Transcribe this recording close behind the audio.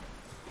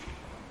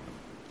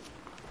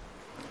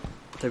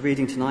The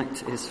reading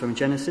tonight is from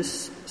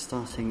Genesis,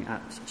 starting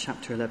at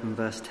chapter 11,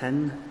 verse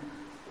 10,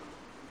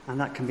 and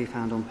that can be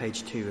found on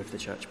page 2 of the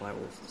Church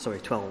Bibles.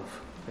 Sorry,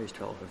 12, page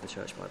 12 of the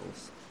Church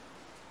Bibles.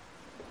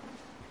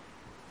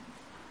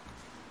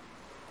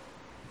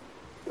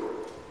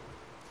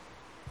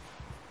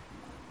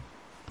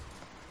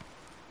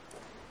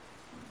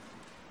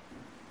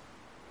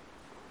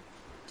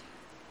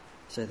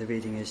 So the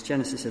reading is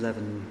Genesis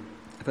 11,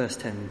 verse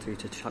 10 through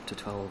to chapter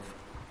 12,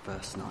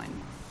 verse 9.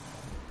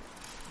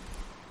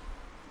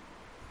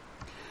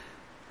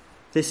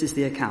 This is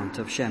the account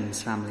of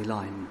Shem's family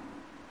line.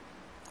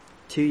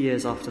 2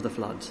 years after the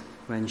flood,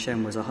 when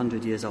Shem was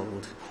 100 years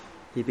old,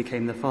 he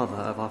became the father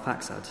of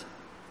Arphaxad.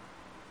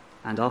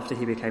 And after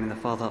he became the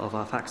father of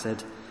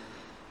Arphaxad,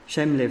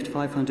 Shem lived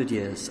 500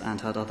 years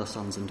and had other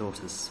sons and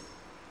daughters.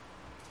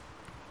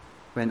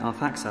 When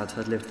Arphaxad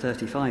had lived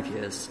 35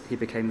 years, he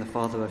became the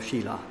father of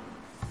Shelah.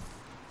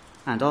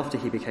 And after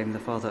he became the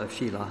father of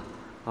Shelah,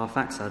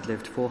 Arphaxad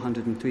lived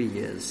 403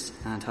 years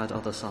and had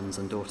other sons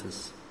and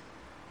daughters.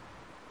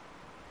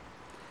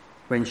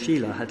 When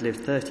Shelah had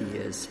lived 30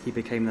 years, he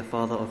became the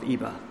father of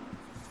Eber.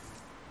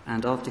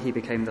 And after he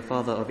became the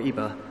father of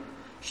Eber,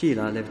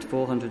 Shelah lived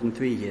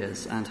 403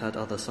 years and had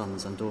other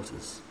sons and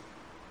daughters.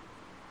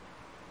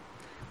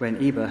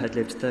 When Eber had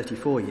lived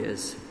 34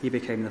 years, he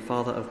became the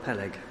father of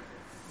Peleg.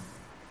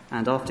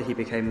 And after he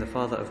became the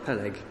father of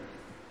Peleg,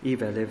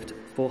 Eber lived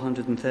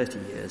 430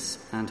 years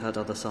and had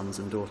other sons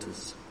and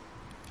daughters.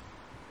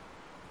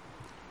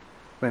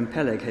 When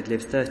Peleg had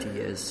lived 30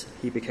 years,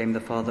 he became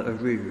the father of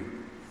Reu.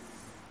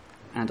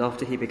 And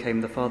after he became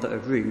the father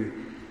of Reu,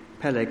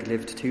 Peleg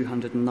lived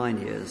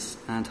 209 years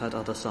and had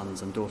other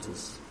sons and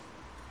daughters.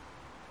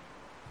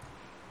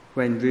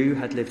 When Reu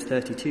had lived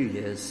 32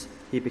 years,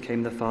 he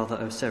became the father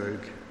of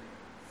Serug.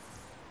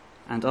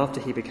 And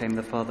after he became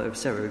the father of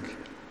Serug,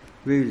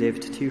 Reu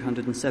lived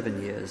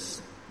 207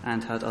 years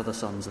and had other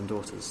sons and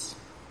daughters.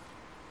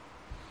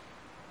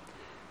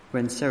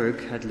 When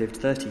Serug had lived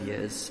 30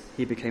 years,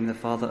 he became the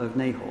father of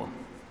Nahor.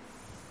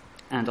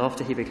 And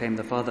after he became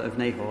the father of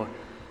Nahor,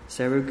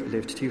 Serug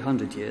lived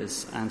 200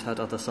 years and had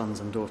other sons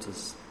and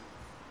daughters.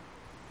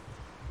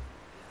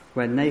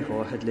 When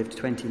Nahor had lived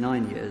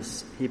 29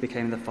 years, he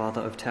became the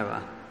father of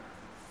Terah.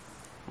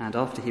 And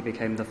after he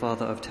became the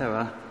father of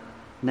Terah,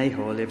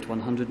 Nahor lived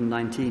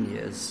 119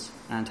 years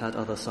and had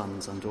other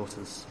sons and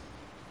daughters.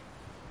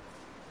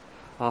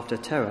 After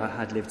Terah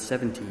had lived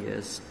 70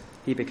 years,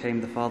 he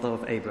became the father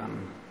of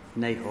Abram,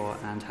 Nahor,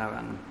 and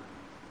Haran.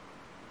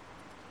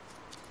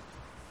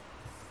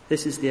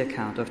 This is the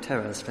account of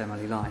Terah's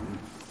family line.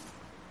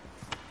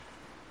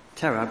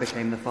 Terah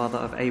became the father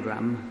of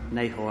Abram,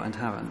 Nahor, and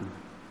Haran.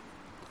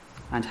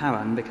 And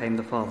Haran became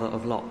the father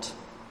of Lot.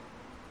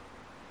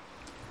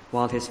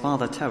 While his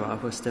father Terah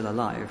was still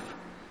alive,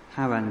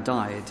 Haran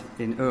died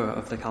in Ur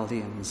of the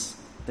Chaldeans,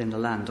 in the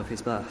land of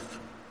his birth.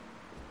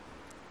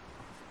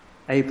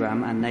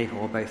 Abram and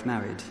Nahor both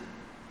married.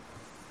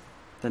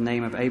 The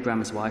name of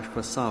Abram's wife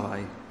was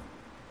Sarai,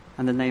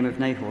 and the name of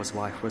Nahor's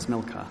wife was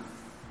Milcah.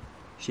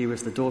 She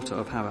was the daughter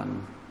of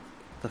Haran,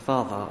 the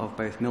father of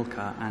both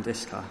Milcah and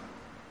Iscah.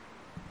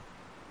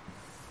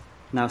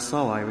 Now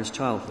Sarai was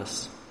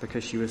childless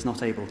because she was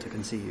not able to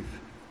conceive.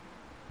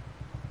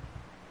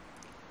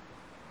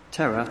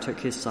 Terah took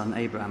his son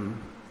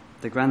Abram,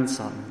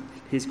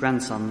 his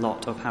grandson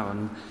Lot of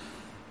Haran,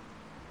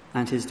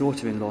 and his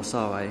daughter-in-law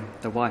Sarai,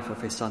 the wife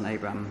of his son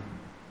Abram,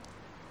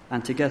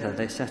 and together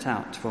they set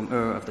out from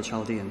Ur of the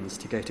Chaldeans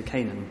to go to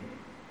Canaan.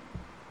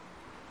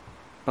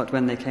 But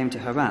when they came to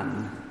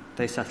Haran,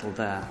 they settled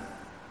there.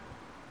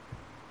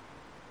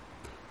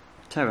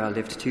 Terah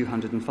lived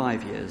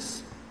 205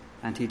 years,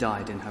 and he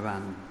died in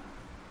Haran.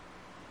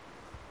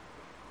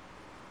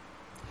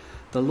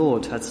 The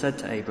Lord had said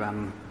to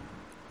Abram,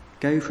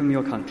 "Go from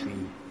your country,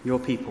 your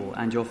people,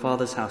 and your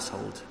father's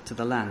household to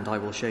the land I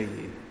will show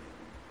you.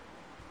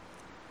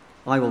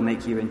 I will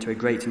make you into a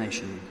great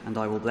nation, and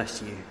I will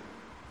bless you.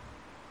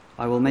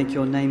 I will make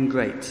your name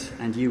great,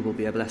 and you will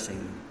be a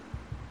blessing.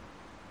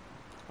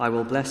 I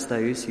will bless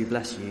those who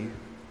bless you,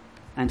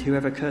 and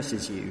whoever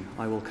curses you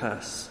I will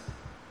curse,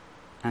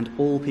 and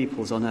all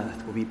peoples on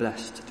earth will be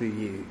blessed through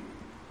you."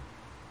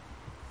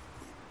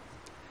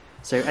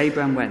 So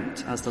Abram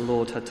went as the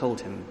Lord had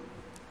told him,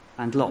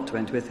 and Lot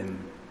went with him.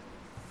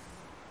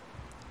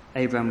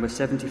 Abram was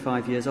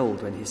 75 years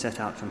old when he set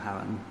out from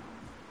Haran.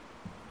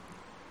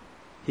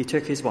 He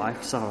took his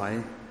wife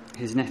Sarai,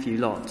 his nephew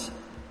Lot,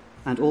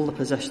 and all the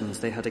possessions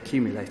they had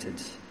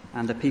accumulated,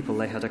 and the people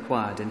they had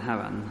acquired in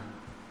Haran,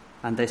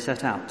 and they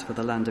set out for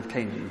the land of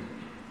Canaan,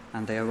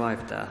 and they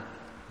arrived there.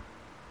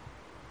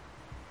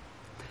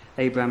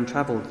 Abram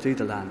travelled through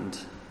the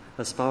land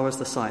as far as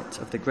the site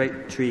of the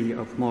great tree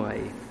of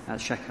Moreh at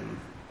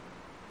Shechem.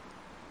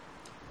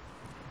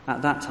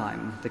 At that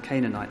time, the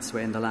Canaanites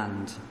were in the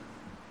land.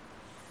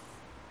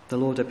 The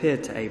Lord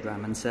appeared to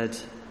Abram and said,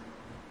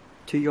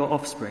 "To your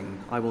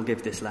offspring I will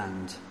give this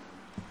land."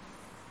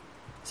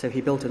 So he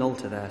built an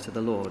altar there to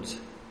the Lord,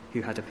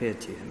 who had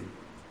appeared to him.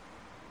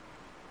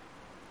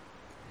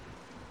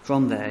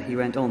 From there he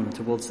went on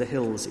towards the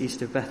hills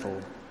east of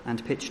Bethel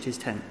and pitched his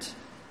tent,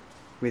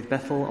 with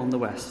Bethel on the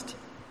west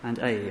and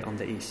Ai on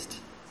the east.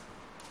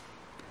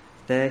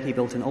 There he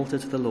built an altar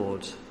to the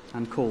Lord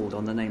and called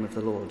on the name of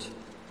the Lord.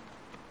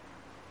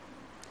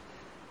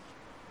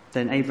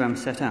 Then Abram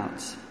set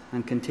out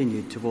and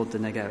continued toward the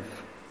Negev.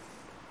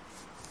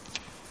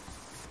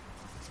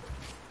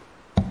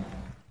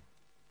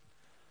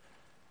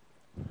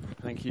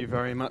 Thank you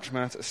very much,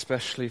 Matt,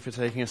 especially for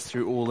taking us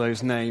through all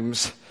those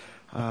names.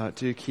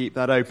 Do keep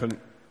that open.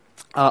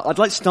 I'd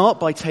like to start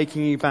by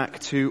taking you back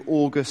to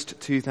August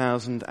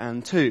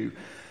 2002,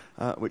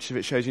 which, if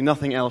it shows you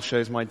nothing else,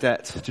 shows my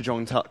debt to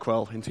John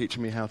Tuckwell in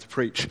teaching me how to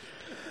preach.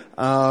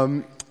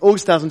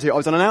 August 2002, I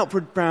was on an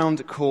Outward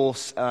Bound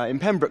course in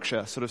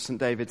Pembrokeshire, sort of St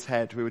David's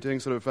Head. We were doing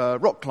sort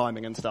of rock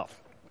climbing and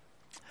stuff.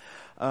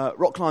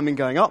 Rock climbing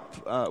going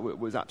up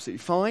was absolutely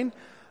fine.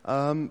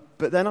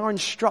 But then our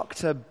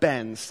instructor,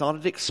 Ben,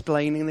 started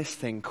explaining this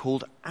thing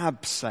called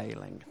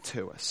abseiling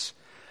to us.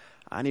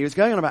 And he was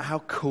going on about how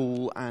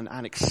cool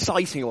and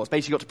exciting it was.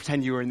 Basically, you got to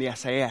pretend you were in the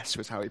SAS,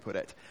 was how he put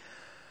it.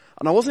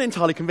 And I wasn't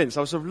entirely convinced.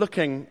 I was sort of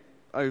looking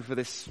over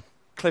this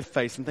cliff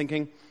face and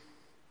thinking,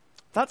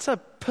 that's a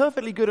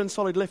perfectly good and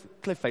solid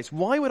cliff face.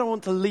 Why would I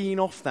want to lean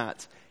off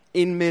that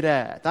in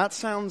midair? That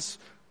sounds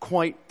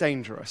quite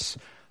dangerous.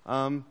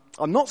 I'm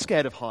not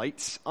scared of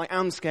heights. I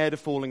am scared of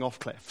falling off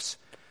cliffs.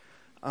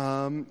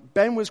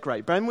 Ben was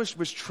great. Ben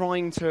was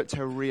trying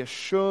to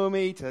reassure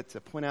me, to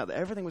point out that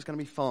everything was going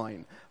to be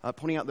fine,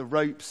 pointing out the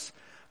ropes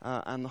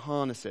and the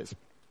harnesses.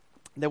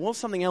 There was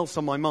something else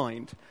on my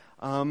mind.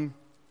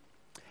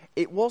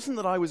 It wasn't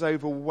that I was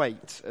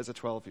overweight as a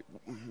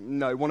 12-year-old.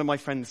 No, one of my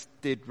friends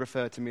did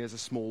refer to me as a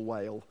small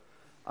whale.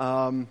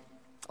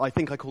 I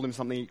think I called him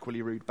something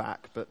equally rude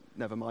back, but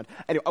never mind.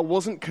 Anyway, I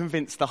wasn't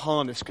convinced the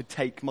harness could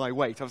take my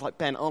weight. I was like,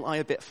 Ben, aren't I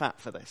a bit fat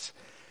for this?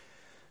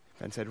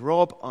 Ben said,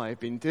 Rob, I've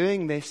been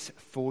doing this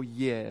for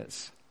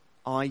years.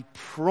 I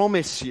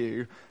promise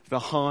you the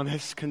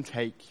harness can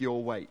take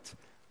your weight.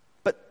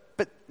 But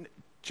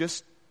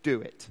just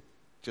do it.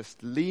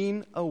 Just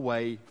lean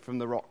away from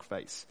the rock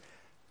face.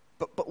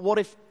 But what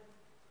if,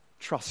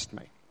 trust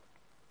me?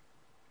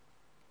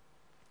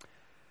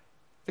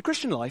 The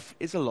Christian life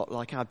is a lot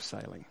like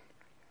abseiling.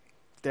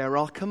 There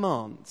are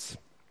commands.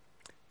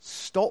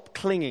 Stop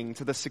clinging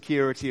to the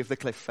security of the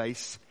cliff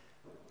face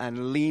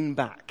and lean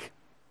back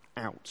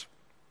out.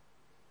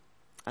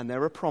 And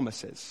there are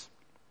promises.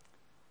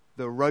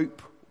 The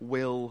rope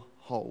will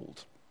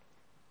hold.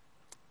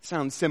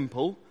 Sounds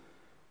simple,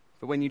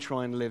 but when you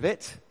try and live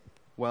it,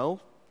 well,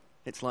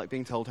 it's like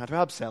being told how to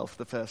abseil for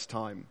the first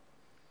time.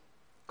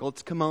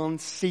 God's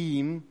commands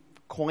seem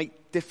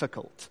quite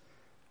difficult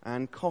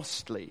and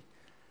costly.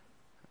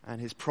 And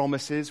his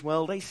promises,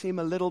 well, they seem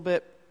a little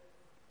bit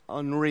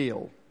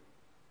unreal,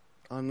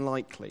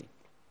 unlikely.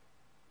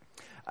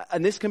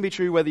 And this can be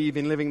true whether you've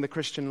been living the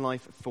Christian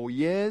life for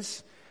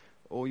years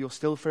or you're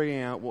still figuring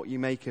out what you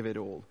make of it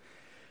all.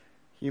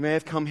 You may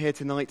have come here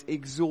tonight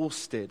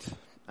exhausted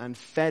and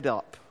fed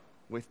up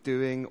with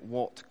doing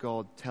what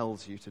God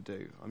tells you to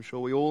do. I'm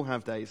sure we all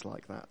have days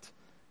like that,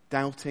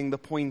 doubting the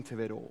point of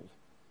it all.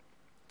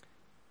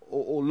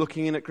 Or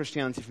looking in at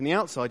Christianity from the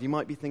outside, you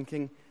might be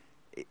thinking,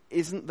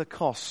 isn't the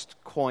cost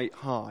quite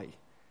high?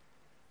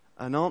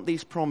 And aren't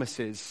these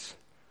promises,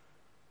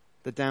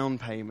 the down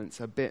payments,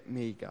 a bit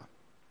meager?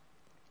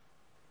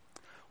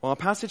 Well, our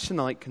passage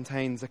tonight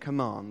contains a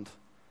command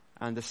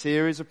and a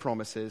series of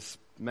promises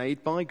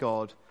made by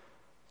God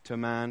to a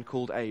man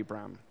called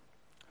Abram,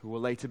 who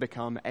will later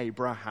become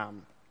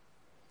Abraham.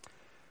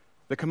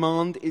 The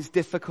command is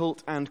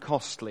difficult and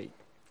costly.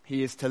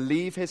 He is to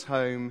leave his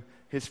home,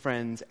 his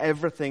friends,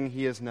 everything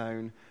he has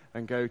known,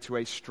 and go to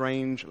a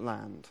strange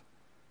land.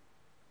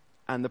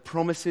 And the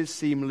promises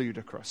seem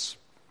ludicrous.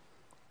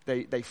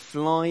 They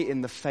fly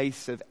in the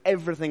face of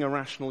everything a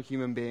rational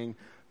human being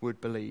would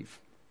believe.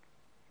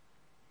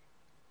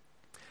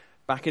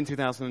 Back in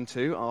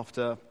 2002,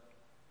 after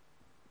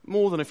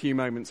more than a few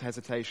moments'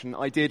 hesitation,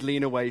 I did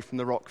lean away from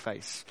the rock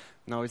face.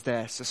 And I was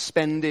there,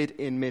 suspended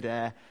in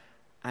midair,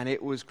 and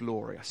it was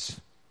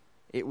glorious.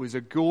 It was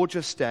a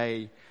gorgeous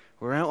day.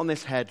 We're out on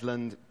this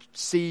headland,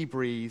 sea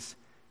breeze.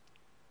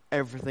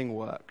 Everything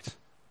worked.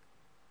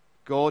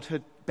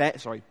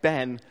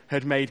 Ben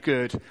had made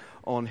good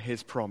on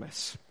his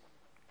promise,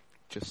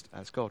 just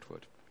as God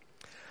would.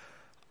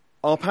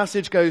 Our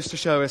passage goes to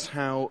show us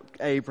how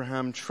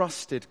Abraham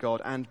trusted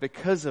God, and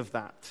because of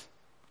that,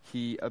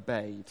 he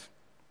obeyed.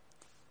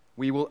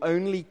 We will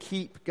only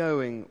keep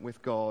going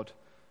with God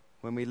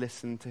when we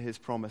listen to his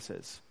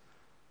promises.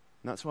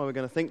 And that's why we're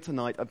going to think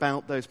tonight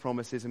about those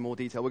promises in more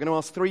detail. We're going to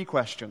ask 3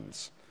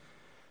 questions.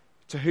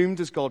 To whom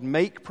does God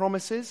make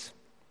promises?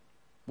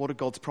 What are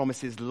God's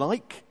promises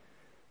like?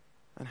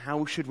 And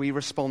how should we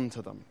respond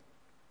to them?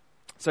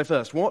 So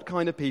first, what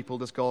kind of people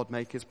does God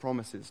make his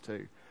promises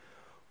to?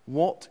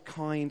 What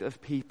kind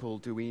of people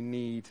do we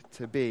need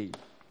to be?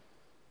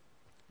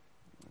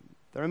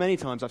 There are many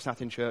times I've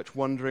sat in church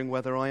wondering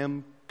whether I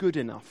am good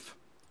enough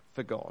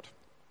for God,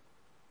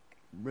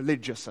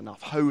 religious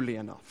enough, holy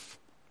enough.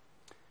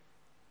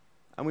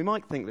 And we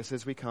might think this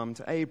as we come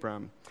to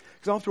Abram.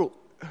 Because after all,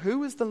 who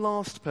was the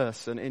last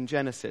person in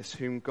Genesis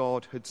whom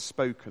God had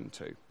spoken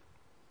to?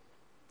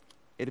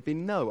 It had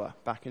been Noah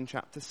back in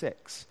chapter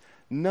 6.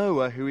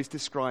 Noah, who is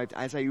described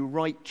as a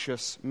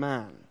righteous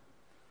man.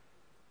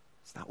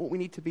 Is that what we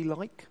need to be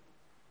like?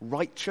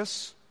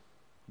 Righteous?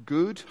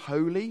 Good?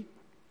 Holy?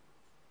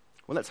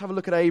 Well, let's have a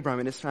look at Abraham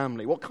and his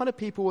family. What kind of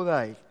people were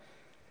they?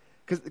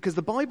 Because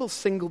the Bible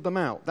singled them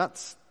out.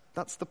 That's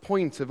the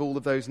point of all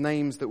of those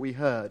names that we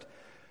heard.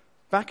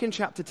 Back in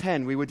chapter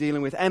 10, we were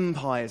dealing with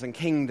empires and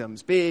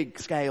kingdoms, big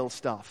scale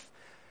stuff.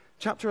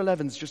 Chapter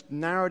 11's just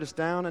narrowed us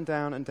down and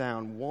down and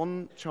down,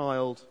 one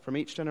child from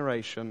each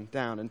generation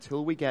down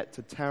until we get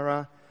to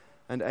Terah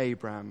and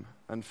Abram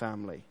and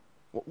family.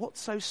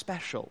 What's so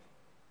special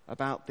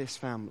about this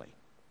family?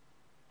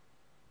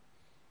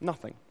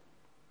 Nothing.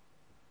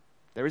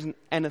 There isn't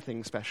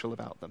anything special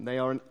about them. They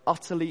are an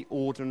utterly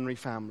ordinary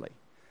family.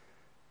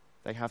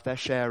 They have their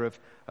share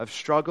of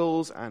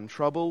struggles and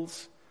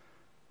troubles,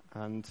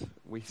 and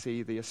we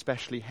see the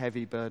especially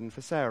heavy burden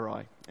for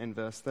Sarai in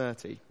verse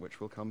 30, which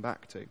we'll come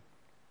back to.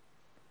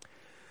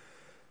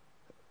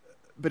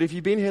 But if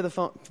you've been here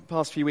the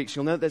past few weeks,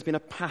 you'll know that there's been a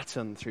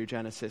pattern through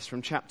Genesis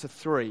from chapter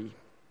 3,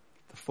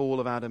 the fall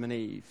of Adam and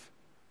Eve,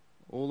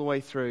 all the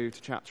way through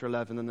to chapter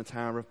 11 and the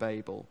Tower of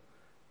Babel,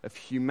 of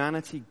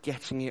humanity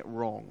getting it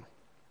wrong,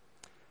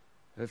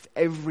 of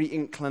every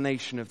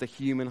inclination of the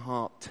human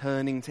heart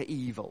turning to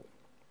evil.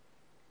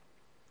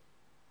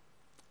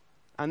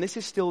 And this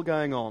is still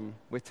going on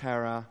with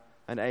Terah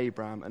and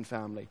Abram and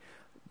family.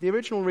 The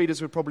original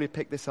readers would probably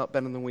pick this up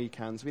better than we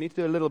can, so we need to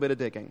do a little bit of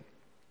digging.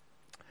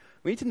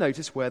 We need to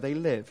notice where they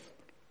live.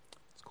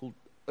 It's called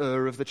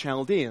Ur of the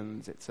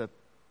Chaldeans. It's a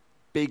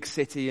big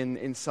city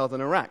in southern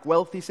Iraq.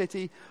 Wealthy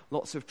city,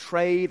 lots of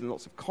trade and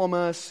lots of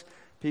commerce,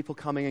 people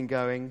coming and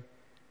going.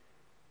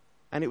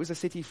 And it was a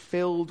city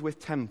filled with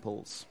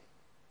temples.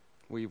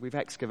 We've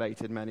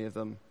excavated many of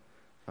them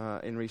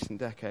in recent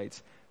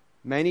decades.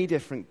 Many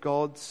different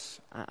gods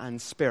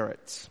and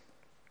spirits.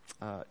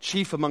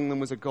 Chief among them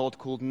was a god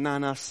called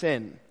Nana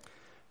Sin,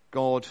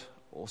 god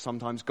or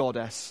sometimes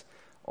goddess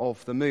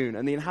of the moon.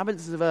 And the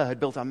inhabitants of Ur had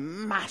built a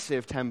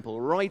massive temple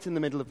right in the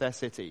middle of their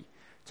city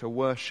to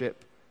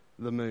worship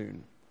the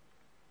moon.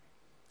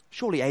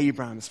 Surely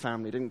Abraham's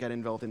family didn't get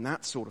involved in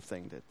that sort of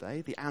thing, did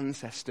they? The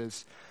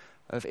ancestors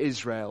of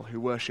Israel who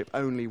worship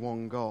only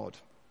one God.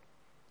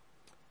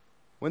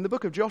 When the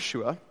book of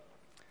Joshua,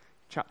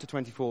 chapter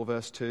 24,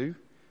 verse 2,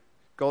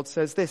 God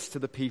says this to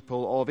the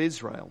people of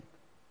Israel.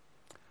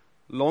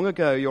 Long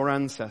ago your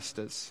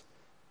ancestors,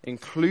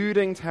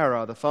 including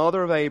Terah, the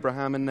father of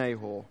Abraham and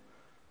Nahor,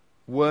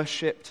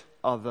 worshipped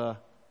other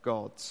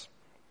gods.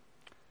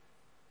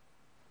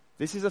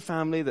 This is a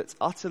family that's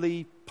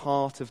utterly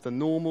part of the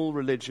normal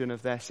religion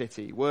of their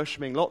city,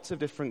 worshipping lots of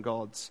different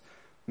gods,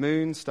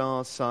 moon,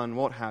 stars, sun,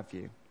 what have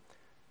you.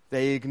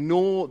 They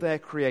ignore their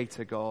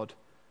creator God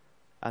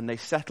and they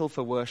settle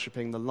for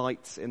worshipping the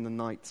lights in the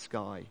night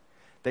sky.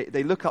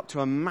 They look up to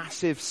a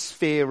massive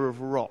sphere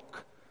of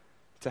rock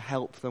to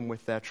help them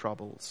with their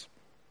troubles.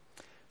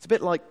 It's a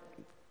bit like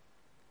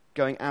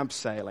going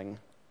abseiling,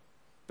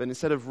 but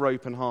instead of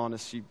rope and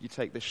harness, you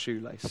take this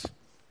shoelace.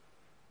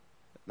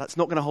 That's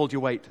not going to hold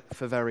your weight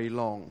for very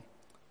long.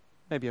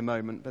 Maybe a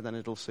moment, but then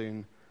it'll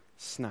soon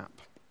snap.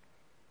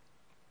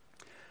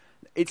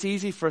 It's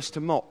easy for us to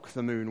mock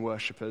the moon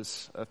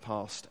worshippers of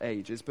past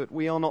ages, but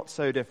we are not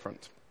so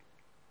different.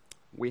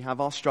 We have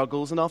our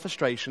struggles and our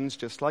frustrations,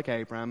 just like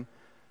Abraham.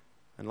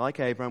 And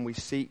like Abraham, we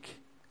seek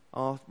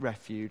our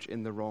refuge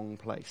in the wrong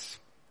place.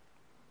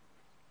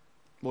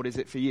 What is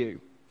it for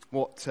you?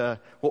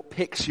 What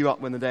picks you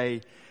up when the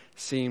day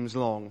seems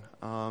long?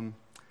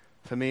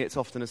 For me, it's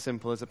often as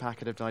simple as a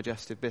packet of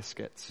digestive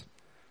biscuits.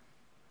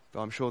 But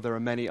I'm sure there are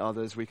many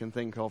others we can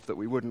think of that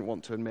we wouldn't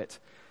want to admit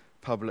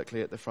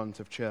publicly at the front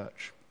of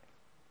church.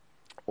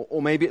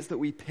 Or maybe it's that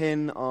we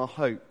pin our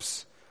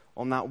hopes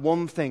on that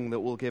one thing that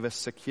will give us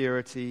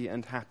security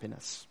and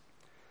happiness.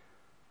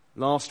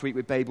 Last week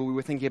with Babel, we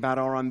were thinking about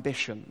our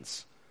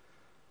ambitions.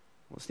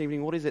 Well, this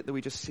evening, what is it that we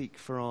just seek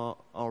for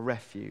our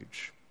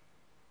refuge?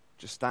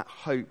 Just that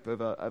hope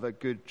of a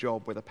good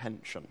job with a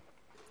pension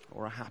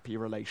or a happy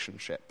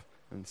relationship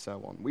and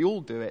so on. We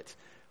all do it.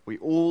 We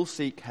all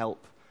seek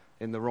help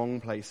in the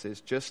wrong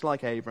places, just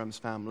like Abraham's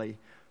family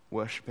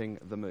worshipping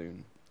the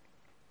moon.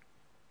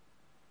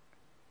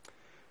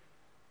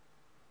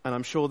 And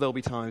I'm sure there'll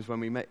be times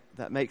when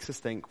that makes us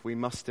think we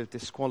must have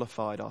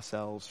disqualified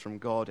ourselves from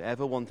God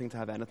ever wanting to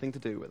have anything to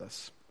do with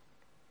us.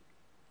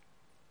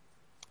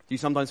 Do you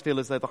sometimes feel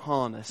as though the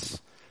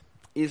harness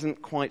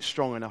isn't quite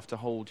strong enough to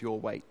hold your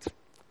weight?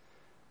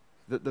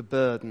 That the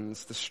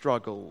burdens, the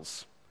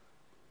struggles,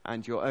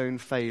 and your own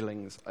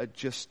failings are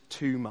just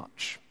too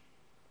much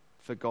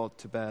for God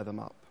to bear them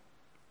up?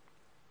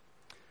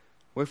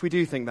 Well, if we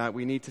do think that,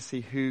 we need to see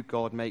who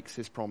God makes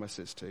his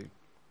promises to.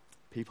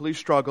 People who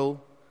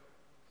struggle,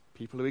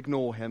 people who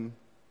ignore him,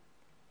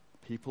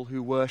 people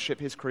who worship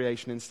his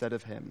creation instead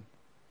of him.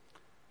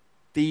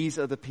 These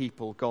are the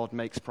people God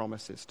makes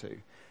promises to.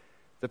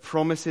 The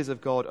promises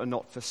of God are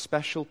not for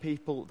special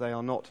people, they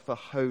are not for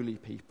holy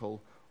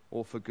people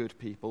or for good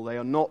people. They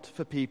are not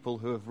for people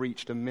who have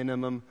reached a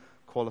minimum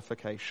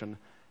qualification.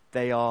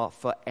 They are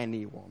for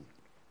anyone.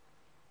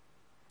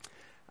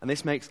 And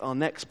this makes our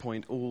next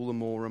point all the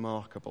more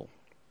remarkable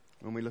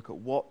when we look at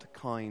what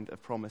kind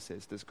of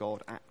promises does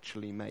God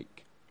actually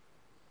make.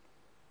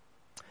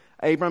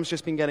 Abraham's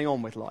just been getting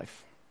on with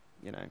life,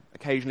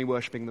 occasionally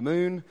worshipping the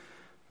moon,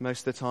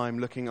 most of the time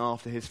looking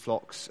after his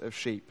flocks of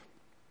sheep.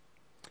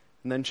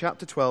 And then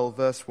chapter 12,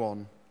 verse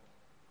 1,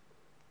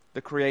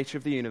 the creator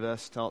of the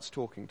universe starts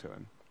talking to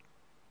him.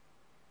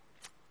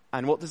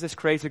 And what does this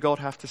creator God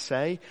have to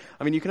say?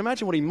 I mean, you can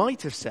imagine what he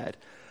might have said.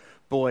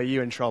 Boy, are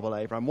you in trouble,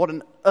 Abraham. What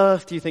on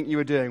earth do you think you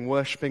were doing,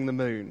 worshipping the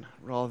moon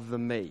rather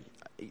than me?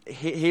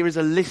 Here is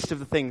a list of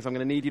the things I'm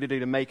going to need you to do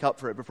to make up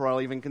for it before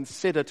I'll even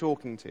consider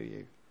talking to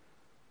you.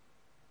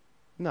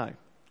 No.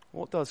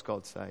 What does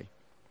God say?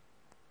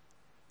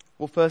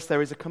 Well, first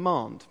there is a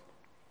command.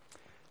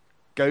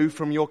 Go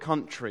from your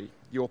country,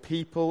 your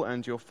people,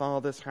 and your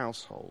father's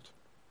household.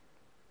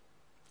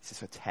 Is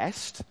this a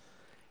test?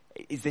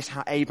 Is this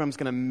how Abraham's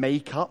going to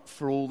make up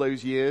for all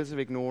those years of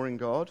ignoring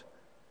God?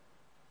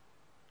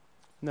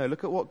 No,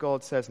 look at what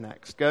God says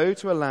next. Go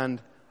to a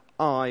land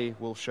I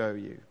will show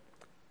you.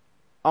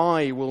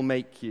 I will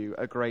make you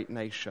a great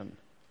nation,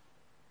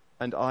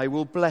 and I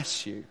will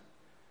bless you,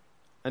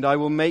 and I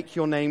will make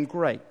your name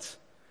great,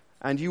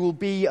 and you will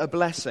be a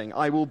blessing.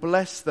 I will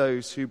bless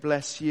those who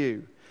bless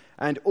you,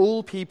 and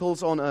all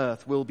peoples on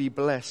earth will be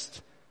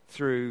blessed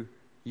through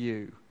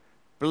you.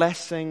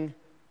 Blessing,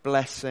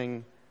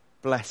 blessing,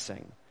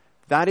 blessing.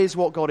 That is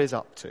what God is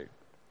up to.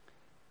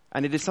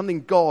 And it is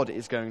something God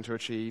is going to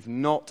achieve,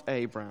 not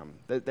Abraham.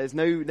 There's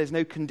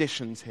no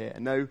conditions here.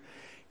 No,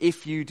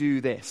 if you do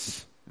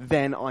this,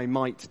 then I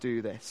might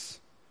do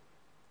this.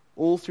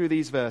 All through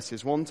these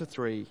verses, 1 to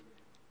 3,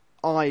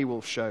 I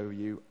will show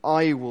you,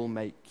 I will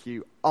make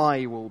you,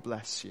 I will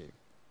bless you.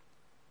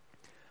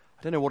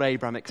 I don't know what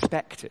Abraham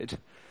expected,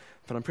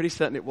 but I'm pretty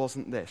certain it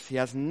wasn't this. He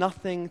has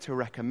nothing to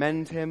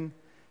recommend him,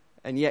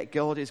 and yet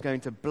God is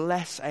going to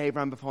bless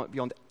Abraham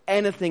beyond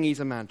anything he's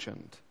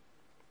imagined.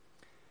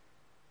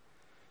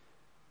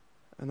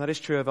 And that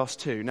is true of us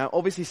too. Now,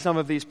 obviously, some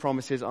of these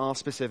promises are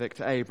specific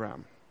to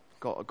Abraham.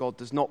 God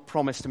does not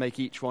promise to make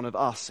each one of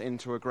us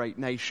into a great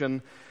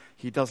nation.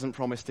 He doesn't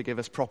promise to give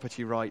us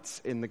property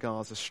rights in the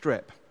Gaza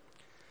Strip.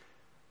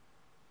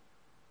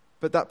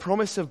 But that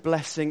promise of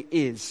blessing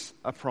is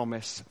a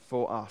promise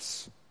for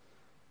us.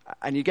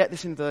 And you get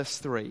this in verse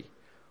 3.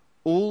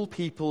 All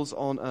peoples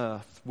on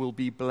earth will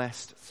be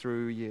blessed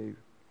through you.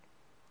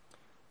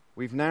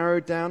 We've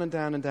narrowed down and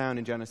down and down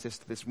in Genesis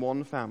to this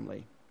one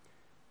family.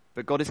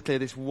 But God is clear,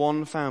 this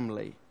one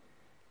family,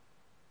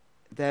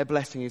 their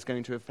blessing is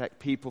going to affect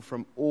people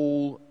from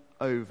all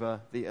over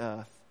the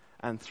earth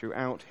and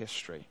throughout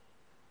history.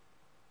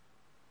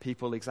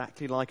 People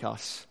exactly like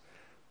us,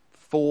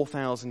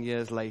 4,000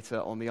 years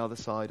later on the other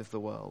side of the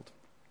world.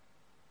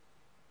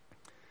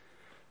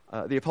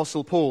 The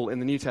Apostle Paul in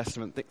the New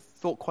Testament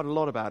thought quite a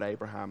lot about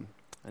Abraham.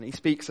 And he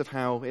speaks of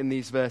how in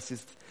these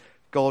verses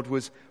God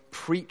was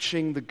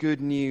preaching the good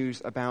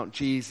news about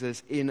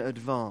Jesus in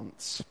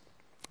advance.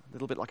 A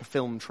little bit like a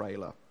film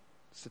trailer.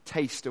 It's a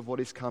taste of what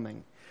is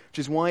coming. Which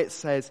is why it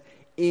says,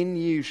 in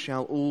you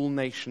shall all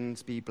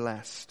nations be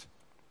blessed.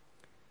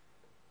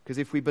 Because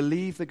if we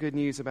believe the good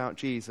news about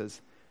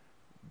Jesus,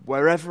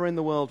 wherever in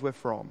the world we're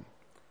from,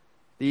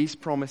 these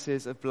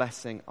promises of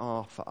blessing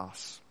are for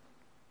us.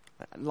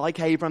 Like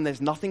Abraham,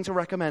 there's nothing to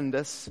recommend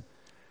us.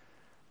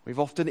 We've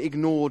often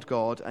ignored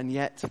God, and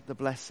yet the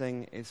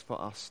blessing is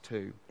for us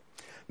too.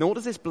 Now, what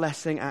does this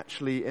blessing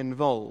actually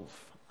involve?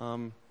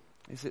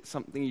 Is it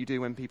something you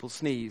do when people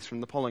sneeze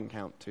from the pollen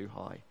count too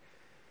high?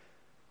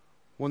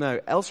 Well, no.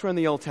 Elsewhere in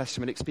the Old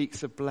Testament, it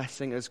speaks of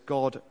blessing as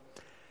God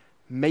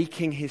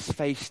making his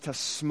face to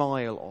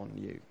smile on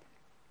you.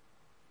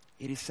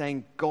 It is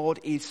saying God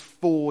is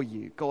for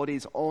you. God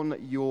is on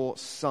your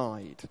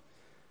side.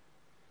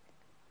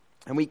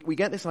 And we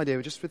get this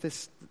idea just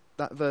with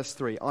that verse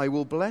 3. I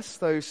will bless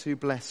those who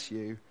bless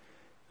you,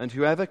 and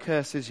whoever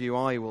curses you,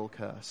 I will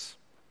curse.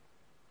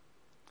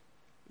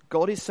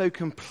 God is so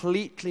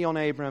completely on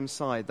Abraham's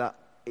side that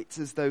it's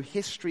as though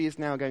history is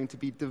now going to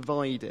be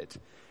divided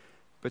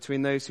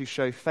between those who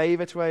show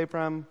favor to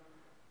Abraham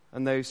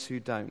and those who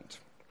don't.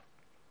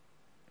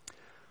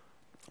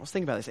 I was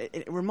thinking about this.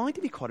 It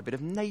reminded me quite a bit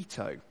of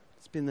NATO.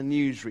 It's been in the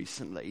news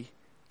recently.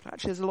 But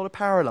actually, there's a lot of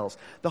parallels.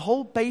 The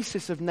whole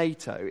basis of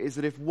NATO is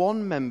that if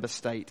one member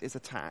state is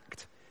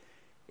attacked,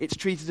 it's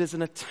treated as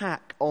an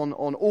attack on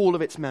all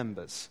of its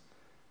members.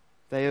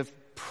 They have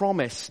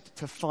promised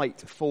to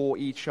fight for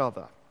each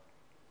other.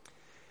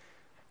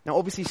 Now,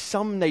 obviously,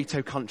 some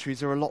NATO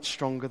countries are a lot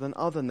stronger than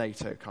other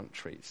NATO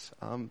countries.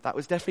 That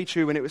was definitely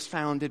true when it was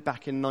founded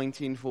back in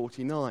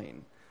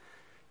 1949.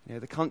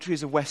 The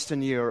countries of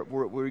Western Europe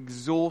were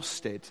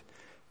exhausted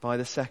by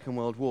the Second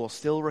World War,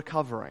 still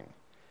recovering.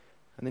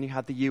 And then you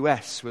had the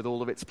US with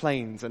all of its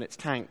planes and its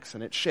tanks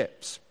and its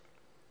ships.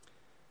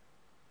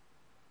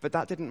 But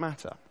that didn't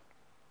matter.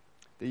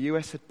 The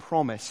US had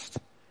promised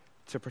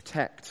to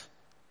protect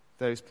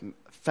those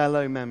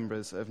fellow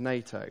members of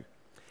NATO.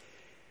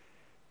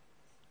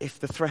 If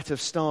the threat of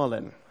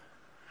Stalin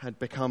had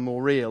become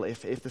more real,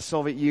 if the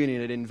Soviet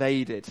Union had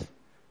invaded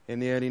in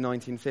the early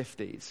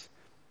 1950s,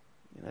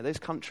 those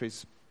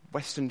countries,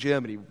 Western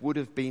Germany, would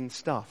have been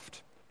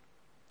stuffed.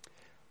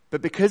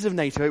 But because of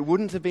NATO, it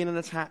wouldn't have been an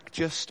attack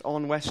just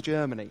on West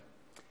Germany.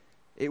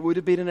 It would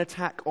have been an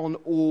attack on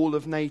all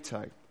of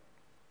NATO.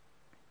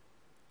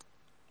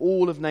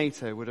 All of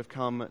NATO would have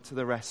come to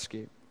the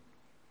rescue.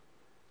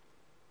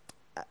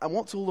 And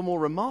what's all the more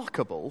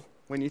remarkable,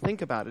 when you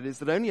think about it, is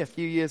that only a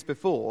few years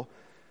before,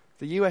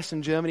 the US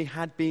and Germany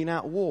had been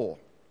at war,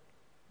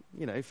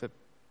 for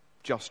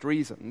just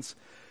reasons.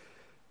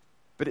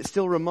 But it's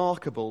still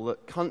remarkable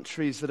that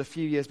countries that a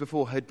few years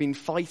before had been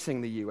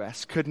fighting the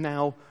US could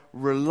now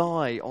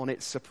rely on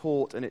its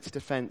support and its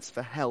defense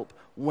for help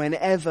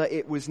whenever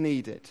it was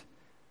needed.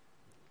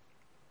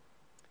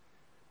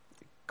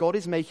 God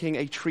is making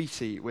a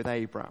treaty with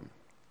Abraham,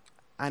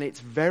 and it's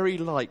very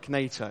like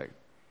NATO.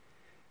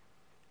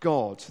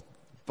 God,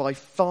 by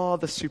far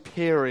the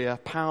superior,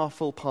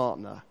 powerful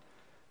partner,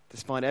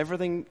 despite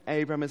everything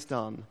Abraham has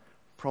done,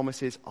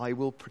 promises, I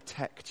will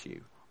protect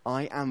you.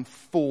 I am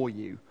for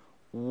you,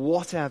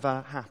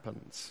 whatever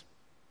happens.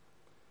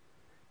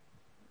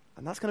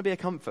 And that's going to be a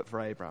comfort for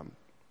Abraham.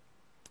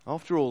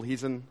 After all,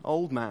 he's an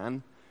old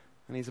man,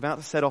 and he's about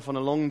to set off on a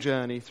long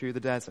journey through the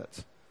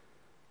desert.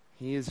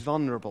 He is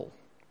vulnerable.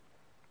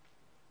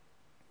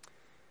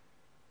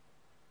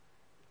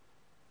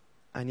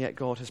 And yet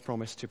God has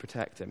promised to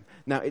protect him.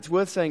 Now, it's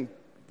worth saying,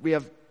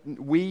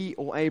 we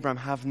or Abraham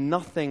have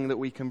nothing that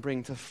we can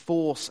bring to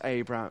force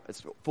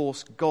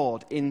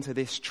God into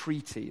this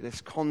treaty,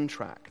 this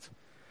contract.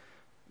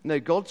 No,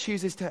 God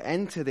chooses to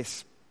enter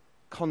this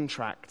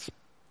contract,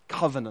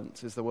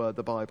 covenant is the word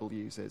the Bible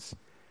uses,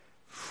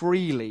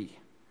 freely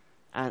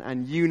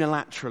and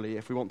unilaterally,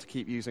 if we want to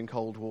keep using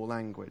Cold War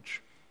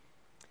language.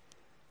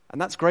 And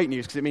that's great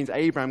news, because it means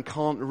Abraham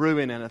can't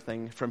ruin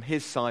anything from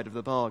his side of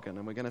the bargain,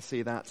 and we're going to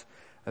see that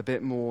a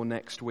bit more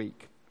next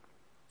week.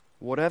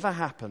 Whatever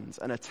happens,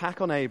 an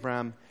attack on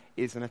Abraham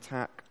is an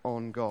attack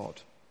on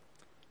God.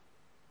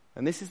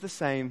 And this is the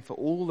same for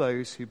all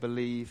those who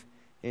believe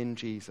in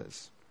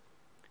Jesus.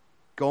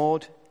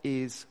 God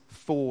is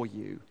for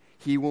you.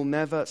 He will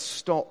never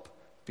stop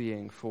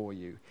being for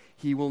you.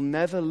 He will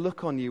never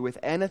look on you with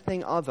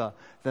anything other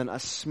than a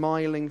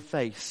smiling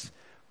face,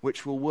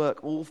 which will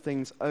work all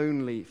things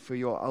only for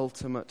your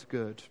ultimate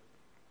good.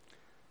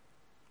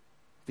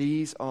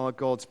 These are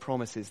God's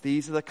promises.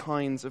 These are the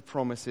kinds of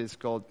promises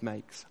God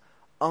makes.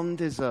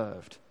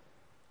 Undeserved,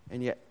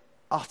 and yet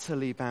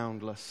utterly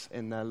boundless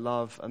in their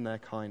love and their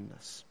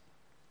kindness.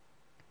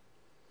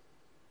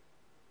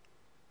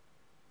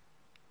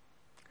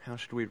 How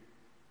should we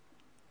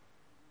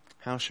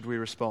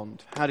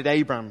respond? How did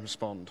Abraham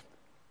respond?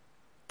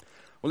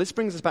 Well, this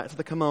brings us back to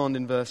the command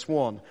in verse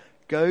 1.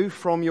 Go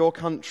from your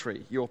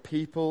country, your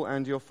people,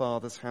 and your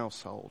father's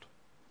household.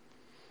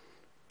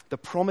 The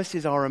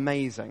promises are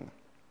amazing,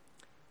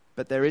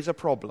 but there is a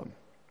problem.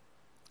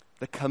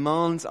 The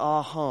commands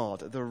are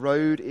hard. The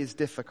road is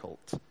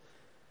difficult.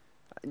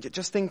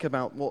 Just think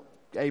about what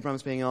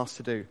Abraham's being asked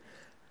to do.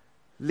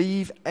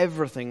 Leave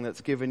everything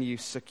that's given you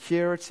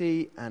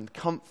security and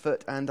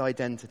comfort and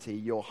identity.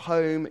 Your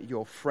home,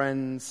 your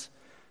friends,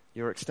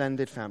 your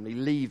extended family.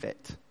 Leave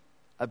it.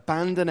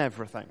 Abandon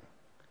everything.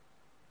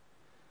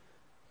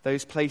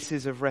 Those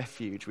places of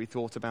refuge we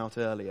thought about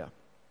earlier.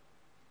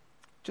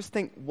 Just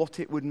think what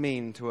it would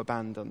mean to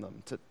abandon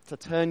them, to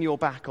turn your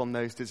back on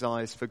those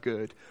desires for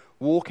good,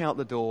 walk out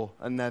the door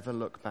and never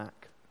look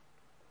back.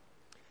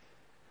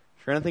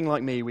 If you're anything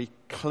like me, we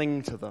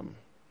cling to them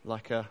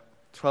like a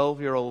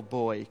 12-year-old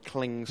boy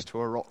clings to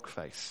a rock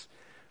face.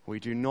 We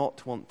do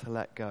not want to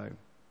let go.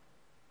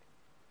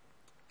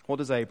 What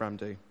does Abraham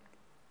do?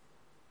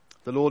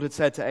 The Lord had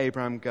said to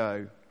Abraham,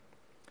 go.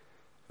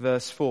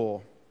 Verse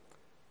 4,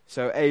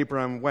 so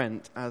Abraham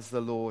went as the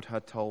Lord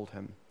had told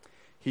him.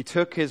 He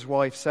took his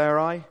wife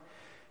Sarai,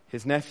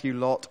 his nephew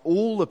Lot,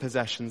 all the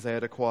possessions they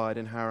had acquired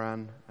in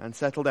Haran, and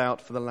settled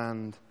out for the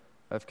land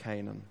of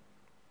Canaan.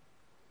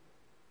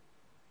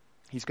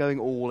 He's going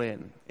all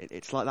in.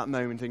 It's like that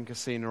moment in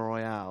Casino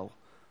Royale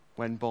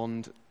when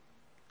Bond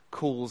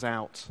calls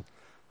out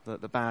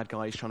the bad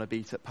guy he's trying to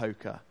beat at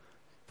poker,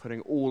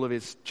 putting all of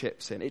his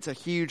chips in. It's a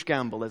huge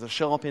gamble. There's a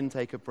sharp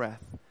intake of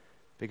breath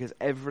because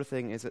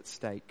everything is at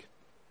stake.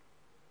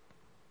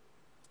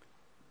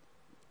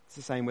 It's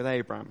the same with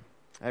Abraham.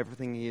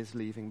 Everything he is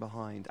leaving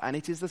behind. And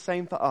it is the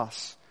same for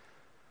us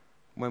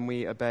when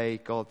we obey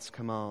God's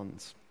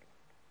commands.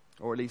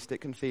 Or at least it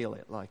can feel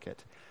it like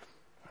it.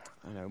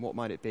 I don't know, what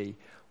might it be?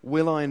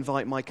 Will I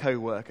invite my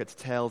co-worker to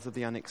Tales of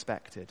the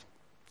Unexpected?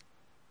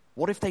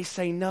 What if they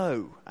say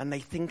no and they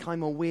think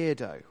I'm a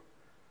weirdo?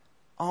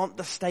 Aren't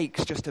the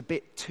stakes just a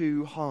bit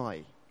too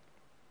high?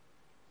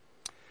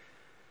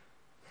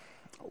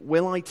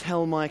 Will I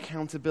tell my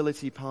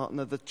accountability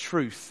partner the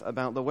truth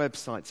about the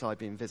websites I've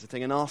been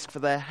visiting and ask for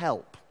their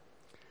help?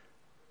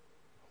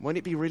 Won't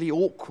it be really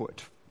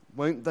awkward?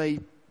 Won't they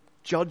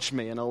judge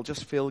me and I'll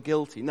just feel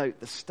guilty. No,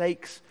 the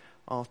stakes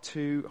are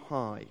too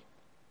high.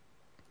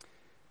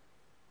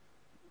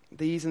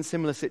 These and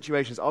similar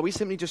situations, are we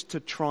simply just to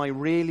try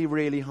really,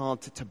 really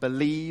hard to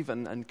believe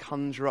and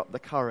conjure up the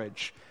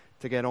courage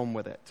to get on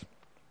with it?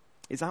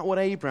 Is that what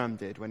Abraham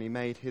did when he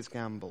made his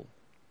gamble?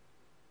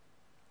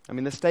 I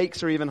mean, the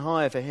stakes are even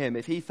higher for him.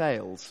 If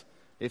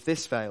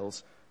this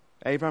fails,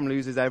 Abraham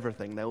loses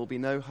everything. There will be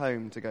no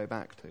home to go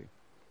back to.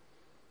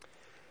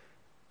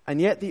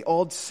 And yet the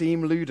odds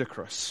seem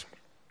ludicrous.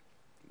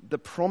 The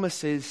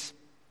promise is,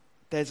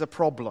 there's a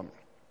problem.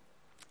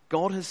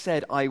 God has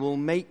said, I will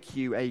make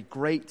you a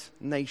great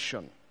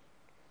nation.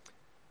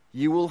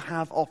 You will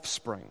have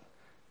offspring.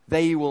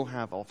 They will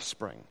have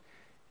offspring.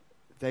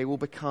 They will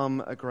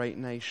become a great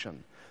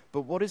nation.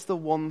 But what is the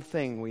one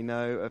thing we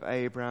know of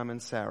Abraham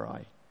and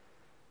Sarai?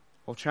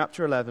 Well,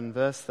 chapter 11,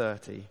 verse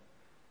 30,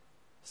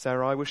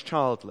 Sarai was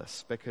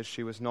childless because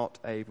she was not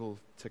able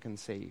to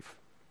conceive.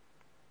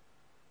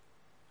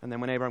 And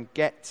then when Abraham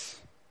gets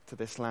to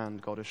this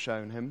land God has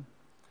shown him,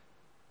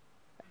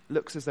 it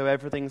looks as though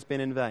everything's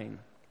been in vain.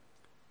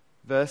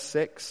 Verse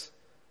 6,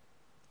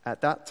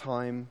 at that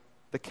time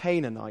the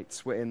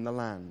Canaanites were in the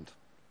land.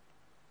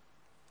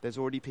 There's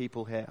already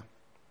people here.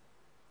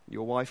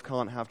 Your wife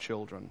can't have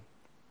children.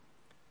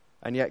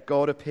 And yet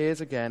God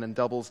appears again and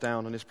doubles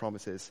down on his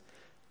promises.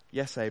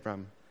 Yes,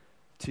 Abraham,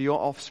 to your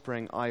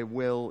offspring I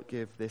will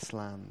give this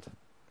land.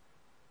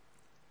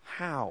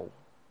 How?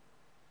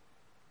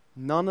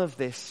 None of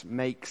this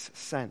makes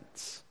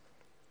sense.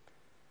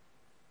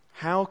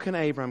 How can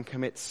Abraham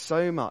commit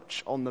so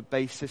much on the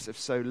basis of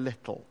so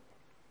little?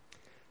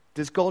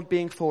 Does God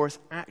being for us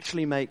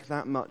actually make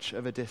that much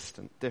of a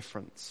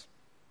difference?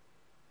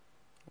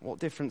 What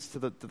difference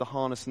do the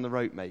harness and the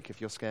rope make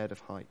if you're scared of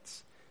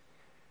heights?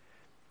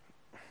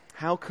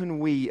 How can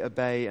we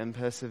obey and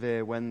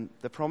persevere when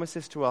the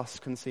promises to us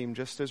can seem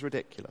just as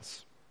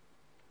ridiculous?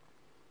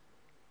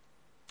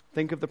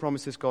 Think of the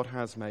promises God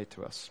has made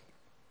to us.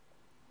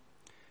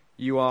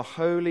 You are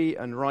holy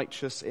and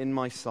righteous in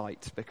my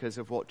sight because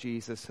of what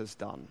Jesus has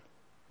done.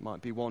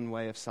 Might be one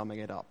way of summing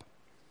it up.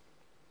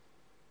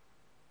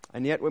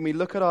 And yet when we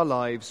look at our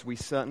lives, we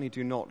certainly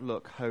do not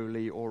look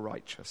holy or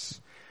righteous.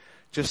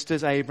 Just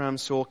as Abraham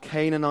saw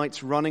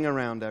Canaanites running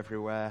around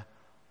everywhere,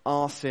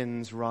 our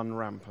sins run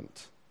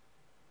rampant.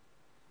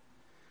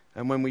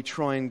 And when we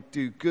try and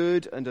do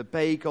good and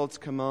obey God's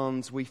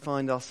commands, we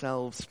find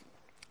ourselves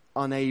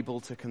unable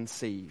to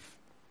conceive,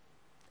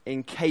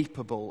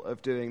 incapable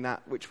of doing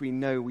that which we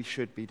know we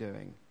should be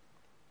doing.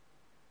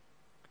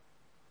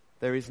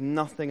 There is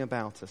nothing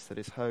about us that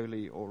is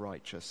holy or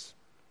righteous.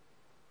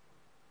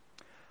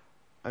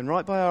 And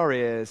right by our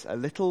ears, a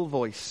little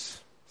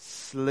voice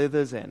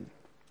slithers in,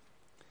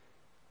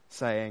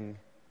 saying,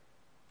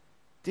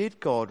 did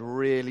God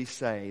really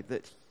say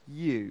that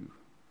you,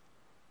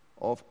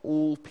 of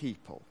all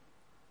people,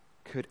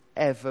 could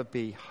ever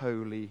be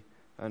holy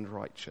and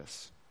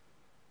righteous?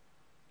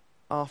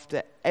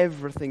 After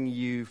everything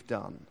you've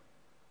done,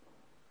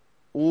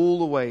 all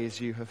the ways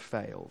you have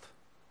failed,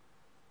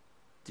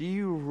 do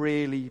you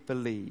really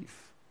believe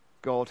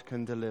God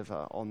can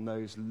deliver on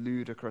those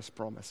ludicrous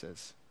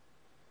promises?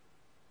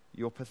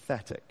 You're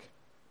pathetic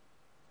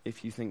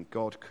if you think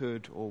God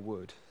could or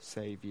would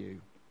save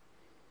you.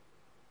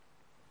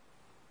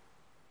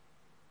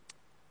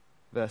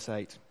 Verse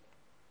 8.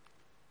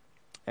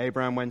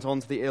 Abraham went on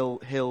to the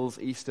hills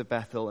east of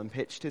Bethel and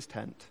pitched his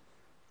tent,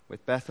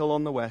 with Bethel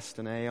on the west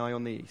and Ai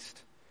on the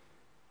east.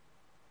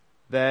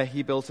 There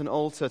he built an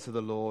altar to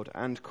the Lord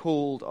and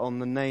called on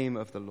the name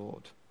of the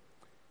Lord.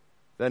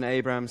 Then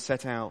Abraham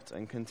set out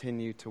and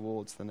continued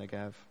towards the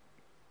Negev.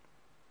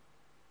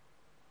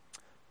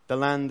 The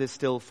land is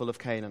still full of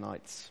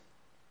Canaanites.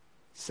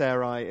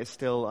 Sarai is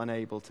still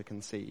unable to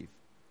conceive.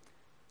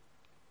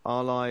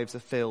 Our lives are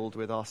filled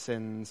with our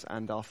sins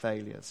and our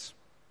failures.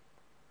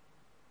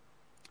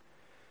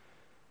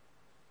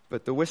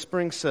 But the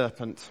whispering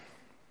serpent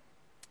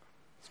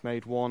has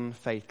made one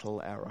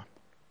fatal error.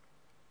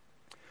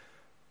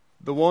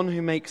 The one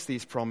who makes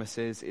these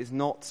promises is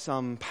not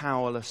some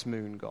powerless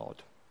moon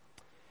god.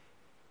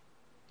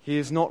 He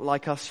is not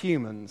like us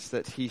humans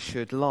that he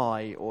should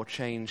lie or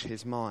change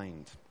his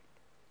mind.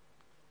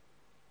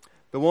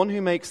 The one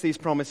who makes these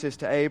promises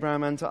to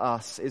Abraham and to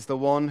us is the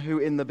one who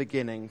in the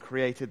beginning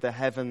created the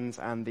heavens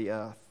and the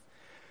earth,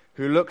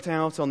 who looked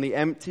out on the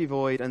empty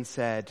void and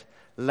said,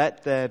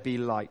 "Let there be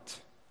light."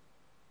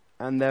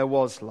 And there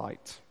was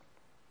light.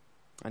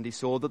 And he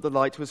saw that the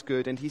light was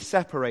good, and he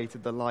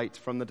separated the light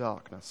from the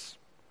darkness.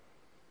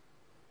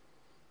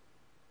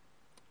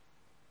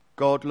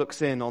 God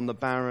looks in on the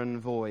barren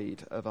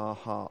void of our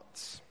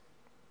hearts,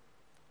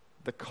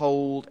 the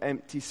cold,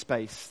 empty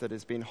space that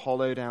has been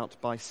hollowed out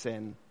by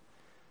sin,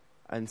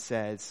 and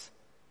says,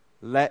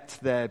 "Let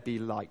there be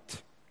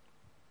light."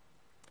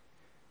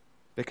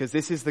 Because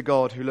this is the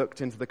God who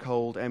looked into the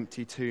cold,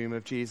 empty tomb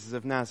of Jesus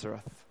of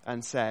Nazareth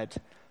and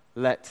said,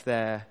 "Let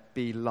there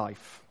be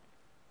life."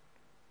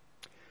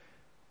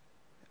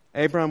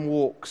 Abraham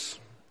walks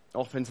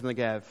off into the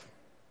Negev,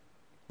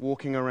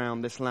 walking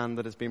around this land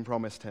that has been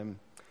promised him.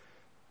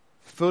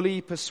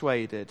 fully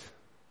persuaded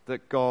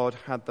that God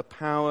had the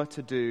power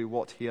to do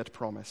what he had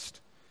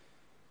promised.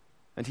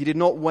 And he did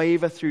not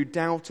waver through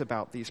doubt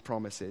about these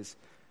promises,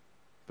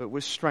 but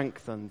was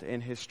strengthened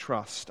in his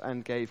trust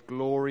and gave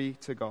glory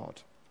to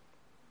God.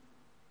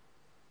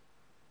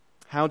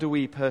 How do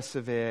we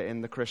persevere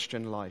in the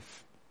Christian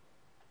life?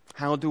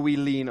 How do we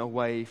lean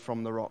away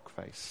from the rock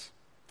face?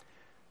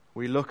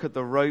 We look at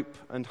the rope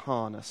and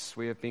harness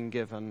we have been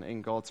given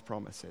in God's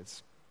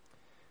promises.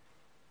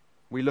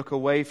 We look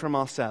away from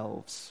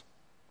ourselves,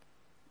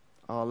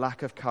 our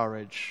lack of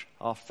courage,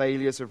 our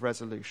failures of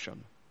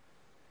resolution.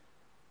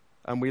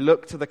 And we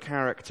look to the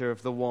character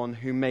of the one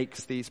who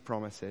makes these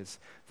promises,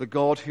 the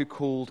God who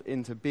called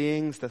into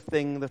beings the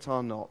thing that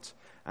are not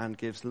and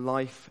gives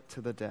life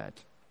to the dead.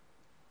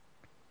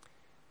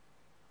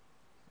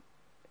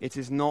 It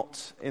is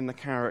not in the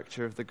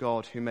character of the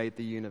God who made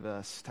the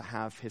universe to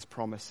have his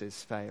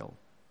promises fail.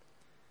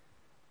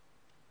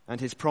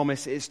 And his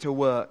promise is to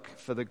work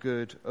for the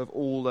good of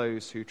all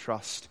those who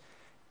trust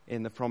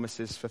in the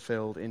promises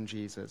fulfilled in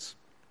Jesus.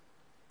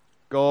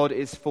 God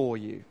is for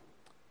you,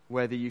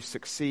 whether you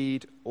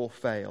succeed or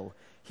fail.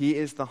 He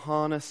is the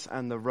harness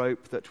and the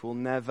rope that will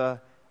never,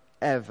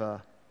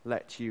 ever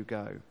let you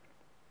go.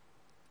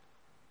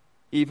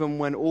 Even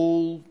when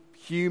all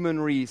human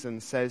reason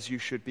says you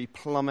should be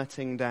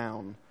plummeting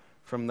down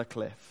from the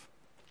cliff,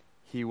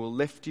 he will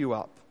lift you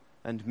up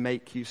and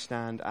make you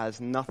stand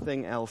as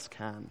nothing else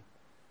can.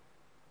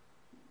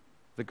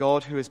 The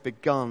God who has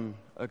begun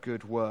a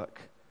good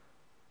work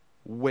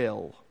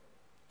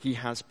he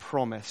has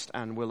promised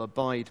and will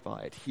abide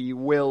by it. He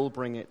will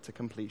bring it to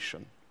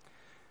completion.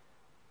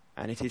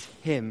 And it is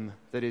him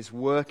that is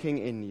working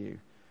in you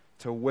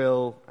to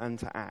will and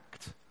to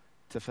act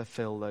to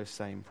fulfill those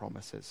same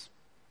promises.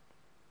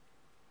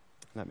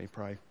 Let me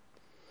pray.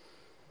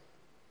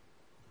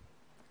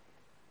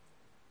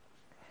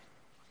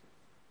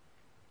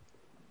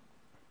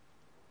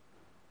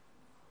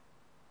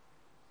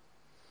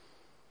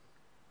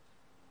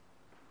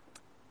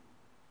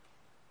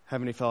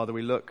 Heavenly Father,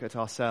 we look at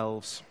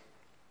ourselves.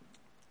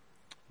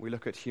 We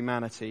look at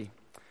humanity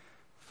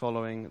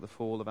following the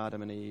fall of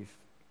Adam and Eve,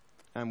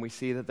 and we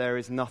see that there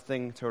is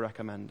nothing to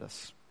recommend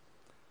us.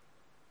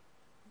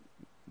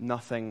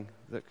 Nothing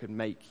that could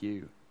make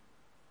you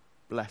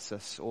bless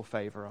us or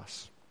favor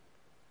us.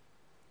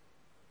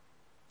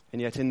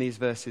 And yet in these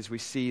verses we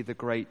see the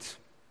great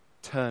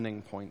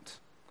turning point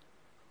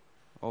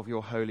of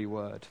your holy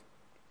word.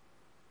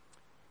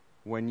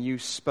 When you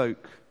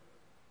spoke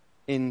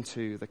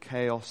into the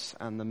chaos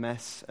and the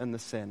mess and the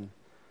sin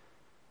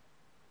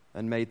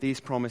and made these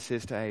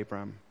promises to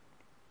Abraham,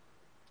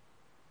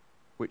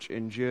 which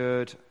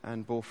endured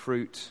and bore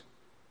fruit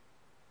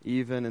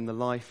even in the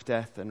life,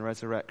 death and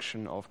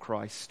resurrection of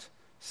Christ,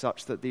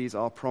 such that these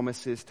are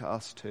promises to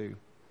us too.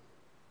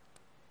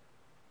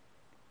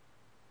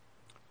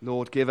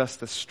 Lord, give us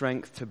the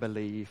strength to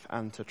believe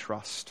and to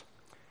trust,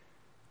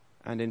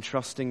 and in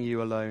trusting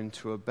you alone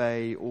to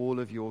obey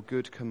all of your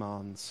good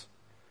commands,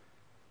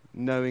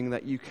 knowing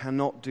that you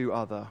cannot do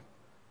other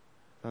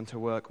than to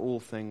work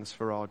all things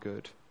for our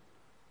good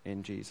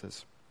in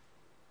Jesus.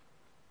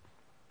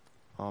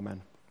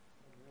 Amen.